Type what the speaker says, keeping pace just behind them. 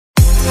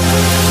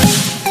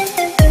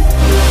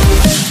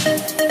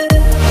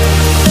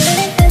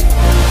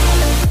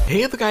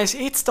What up guys,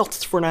 it's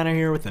Delta49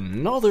 here with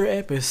another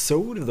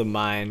episode of the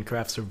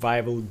Minecraft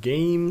survival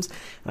games.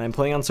 And I'm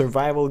playing on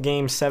survival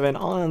game 7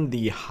 on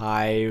the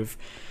Hive.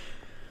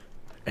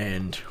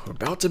 And we're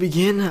about to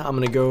begin.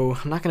 I'm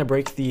not gonna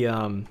break the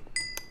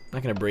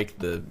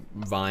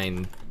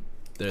vine,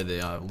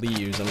 the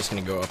leaves. I'm just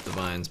gonna go up the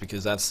vines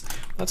because that's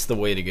the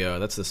way to go.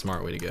 That's the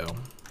smart way to go.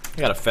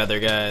 I got a feather,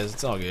 guys,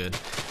 it's all good.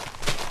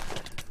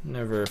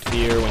 Never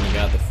fear when you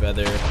got the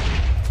feather.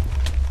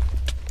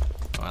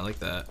 Oh, I like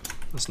that.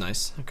 That's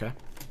nice. Okay.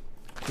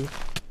 Cool.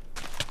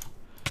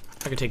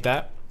 I could take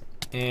that.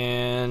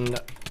 And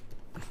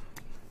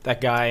that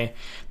guy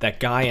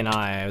and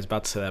I was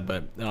about to say that,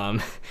 but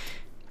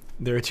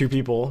there were two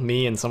people,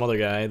 me and some other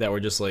guy, that were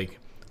just like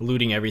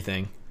looting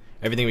everything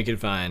we could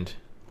find.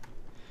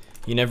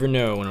 You never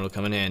know when it'll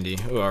come in handy.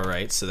 Oh, all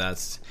right. So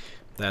that's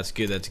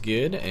good. That's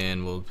good.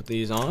 And we'll put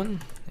these on,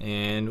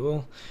 and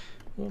we'll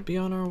be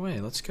on our way.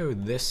 Let's go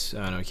this.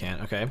 Oh no, we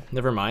can't. Okay,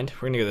 never mind.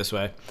 We're gonna go this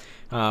way.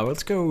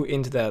 Let's go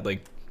into that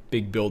like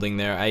big building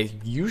there. I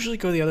usually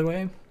go the other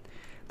way,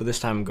 but this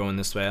time I'm going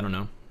this way. I don't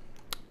know.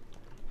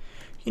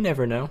 You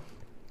never know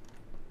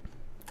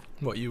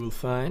what you will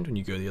find when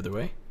you go the other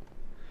way.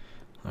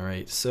 All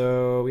right,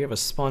 so we have a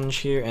sponge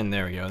here, and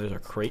there we go. There's our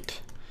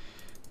crate.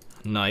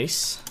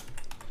 Nice.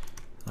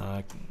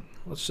 Let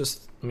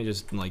me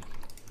just like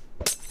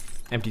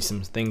empty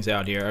some things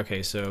out here.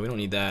 Okay, so we don't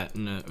need that.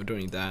 No, we don't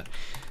need that.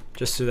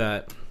 Just so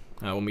that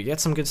when we get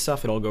some good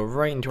stuff, it'll go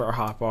right into our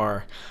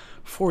hotbar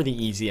for the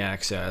easy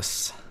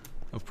access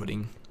of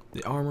putting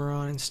the armor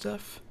on and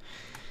stuff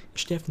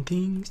and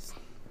things.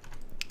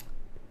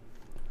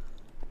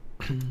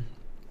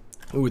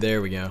 Ooh,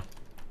 there we go.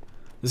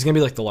 This is gonna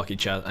be like the lucky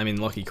chest. I mean,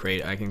 lucky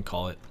crate. I can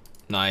call it.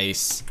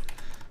 Nice.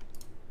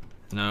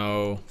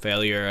 No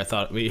failure. I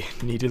thought we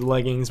needed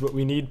leggings, but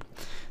we need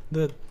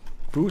the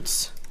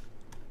boots.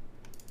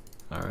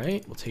 All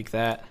right, we'll take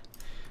that.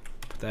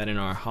 Put that in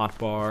our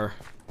hotbar.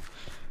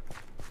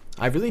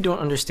 I really don't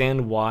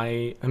understand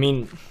why. I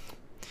mean,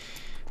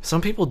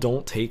 some people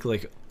don't take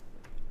like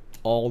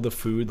all the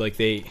food. Like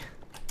they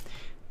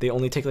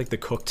only take like the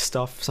cooked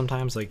stuff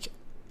sometimes. Like,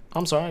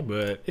 I'm sorry,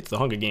 but it's the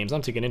Hunger Games.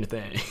 I'm taking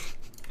anything.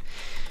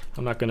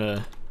 I'm not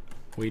gonna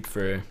wait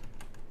for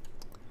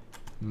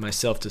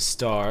myself to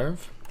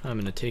starve. I'm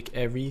gonna take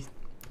every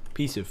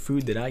piece of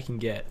food that I can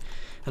get,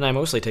 and I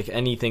mostly take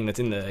anything that's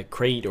in the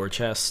crate or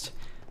chest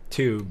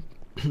too,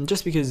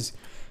 just because,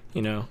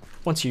 you know,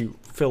 once you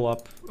fill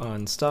up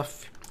on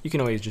stuff, you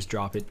can always just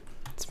drop it.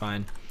 It's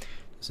fine.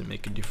 Doesn't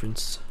make a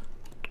difference.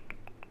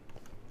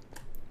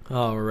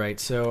 Alright,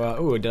 so,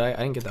 oh, I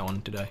didn't get that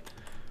one, did I?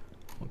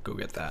 I'll go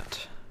get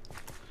that.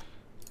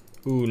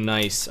 Ooh,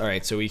 nice.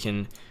 Alright, so we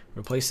can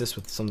replace this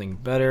with something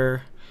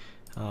better.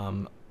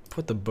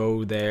 Put the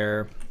bow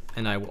there,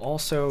 and I will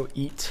also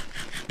eat.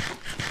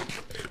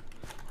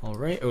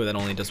 Alright, oh, that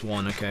only does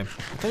one, okay. I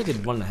thought I did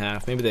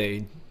 1.5. Maybe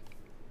they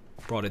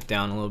brought it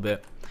down a little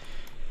bit.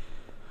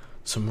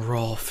 Some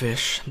raw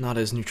fish, not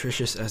as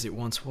nutritious as it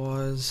once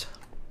was.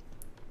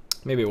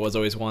 Maybe it was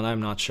always one, I'm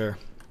not sure.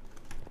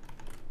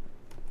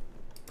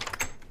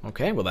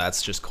 Okay, well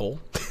that's just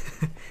coal.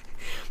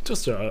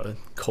 Just a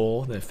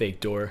coal, the fake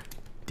door,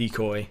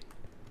 decoy.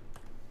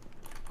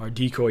 Our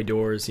decoy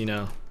doors, you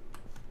know.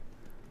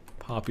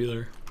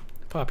 Popular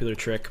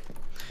trick.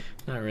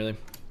 Not really.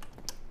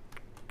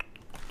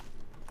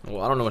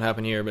 Well, I don't know what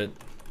happened here, but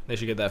they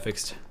should get that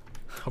fixed.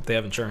 Hope they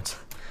have insurance.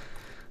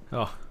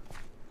 Oh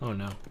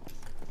no.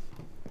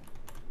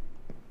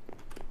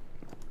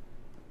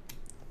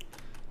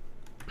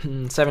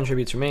 Seven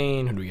tributes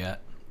remain. Who do we got?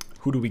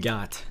 Who do we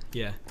got?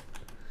 Yeah.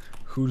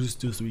 Who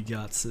does we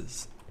got,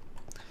 sis?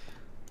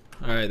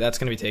 Alright, that's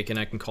gonna be taken.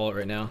 I can call it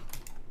right now.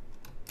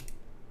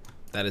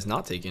 That is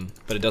not taken,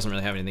 but it doesn't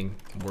really have anything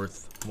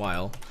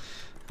worthwhile.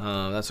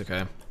 That's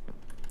okay.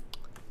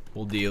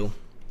 We'll deal.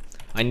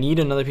 I need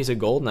another piece of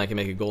gold, and I can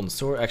make a golden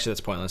sword. Actually,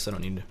 that's pointless. I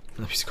don't need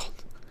another piece of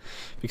gold.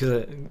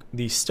 Because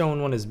the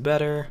stone one is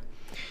better,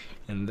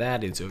 and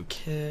that is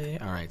okay.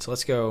 Alright, so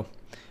let's go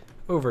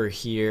over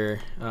here.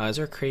 Is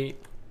there a crate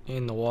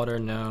in the water?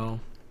 No.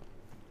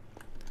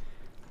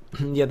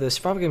 Yeah, the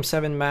Survival Game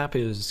 7 map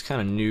is kind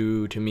of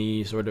new to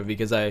me, sort of,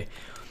 because I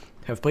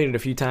have played it a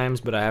few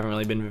times, but I haven't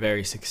really been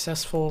very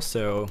successful,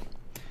 so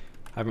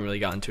I haven't really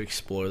gotten to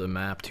explore the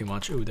map too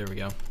much. Ooh, there we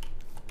go.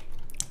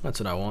 That's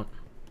what I want.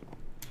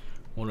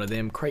 One of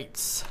them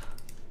crates.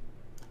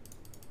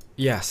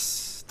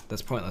 Yes,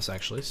 that's pointless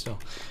actually. Still,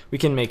 we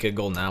can make a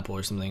golden apple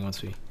or something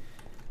once we.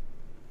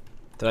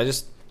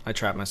 I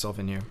trapped myself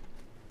in here.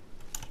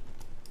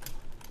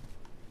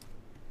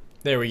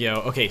 There we go.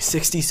 Okay,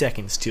 60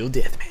 seconds till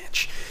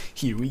deathmatch.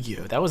 Here we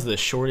go. That was the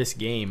shortest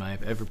game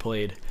I've ever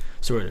played.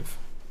 Sort of.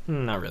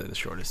 Not really the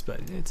shortest, but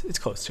it's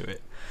close to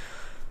it.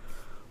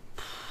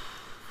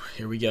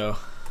 Here we go.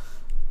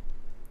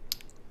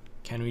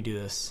 Can we do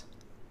this?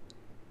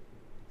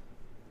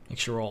 Make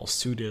sure we're all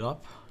suited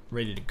up,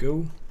 ready to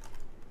go.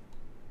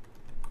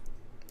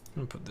 I'm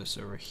gonna put this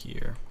over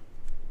here.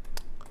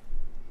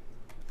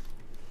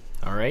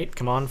 Alright,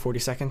 come on, 40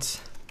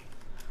 seconds.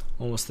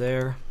 Almost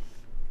there.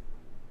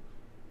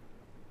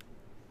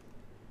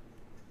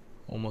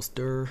 Almost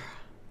there.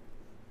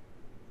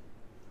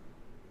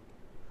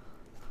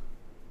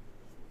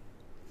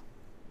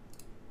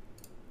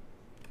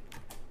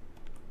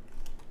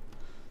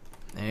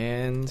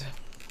 And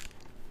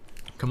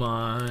come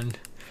on,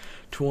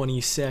 20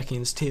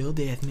 seconds till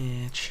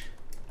deathmatch.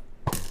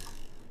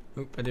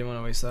 Oop, I didn't want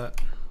to waste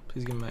that.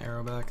 Please give me my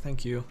arrow back.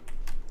 Thank you.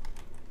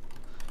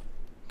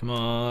 Come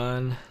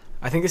on.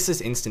 I think this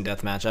is instant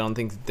deathmatch. I don't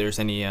think there's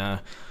any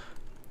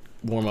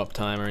warm-up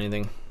time or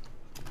anything.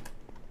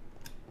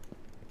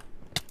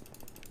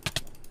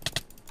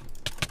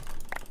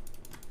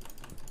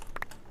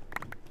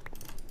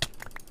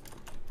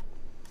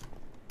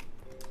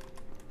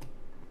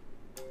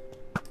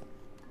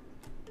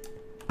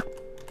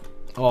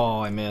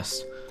 Oh, I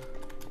missed.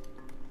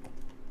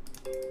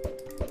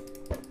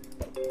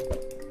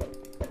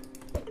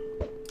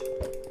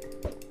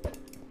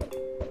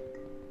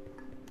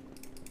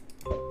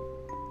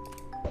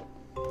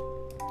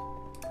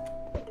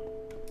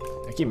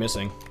 I keep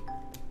missing.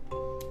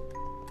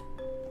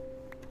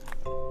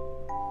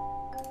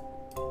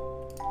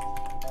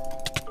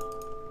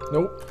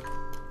 Nope.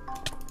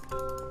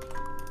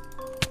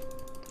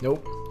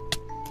 Nope.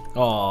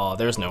 Oh,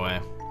 there's no way.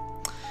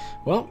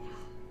 Well,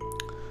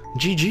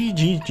 GG,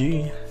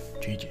 GG,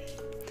 GG.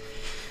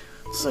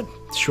 This is a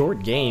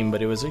short game,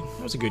 but it was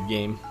a good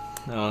game.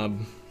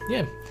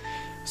 Yeah.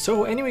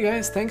 So anyway,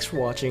 guys, thanks for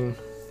watching.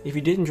 If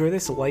you did enjoy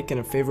this, a like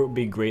and a favorite would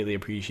be greatly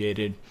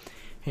appreciated.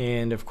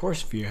 And of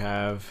course, if you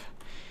have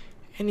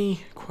any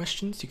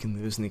questions, you can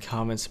leave those in the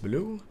comments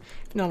below.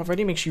 If not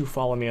already, make sure you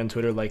follow me on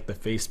Twitter, like the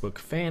Facebook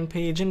fan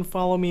page, and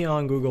follow me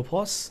on Google+.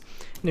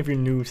 And if you're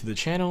new to the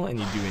channel and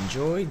you do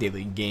enjoy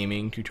daily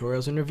gaming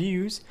tutorials and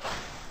reviews,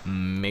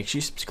 make sure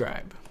you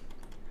subscribe.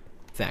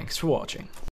 Thanks for watching.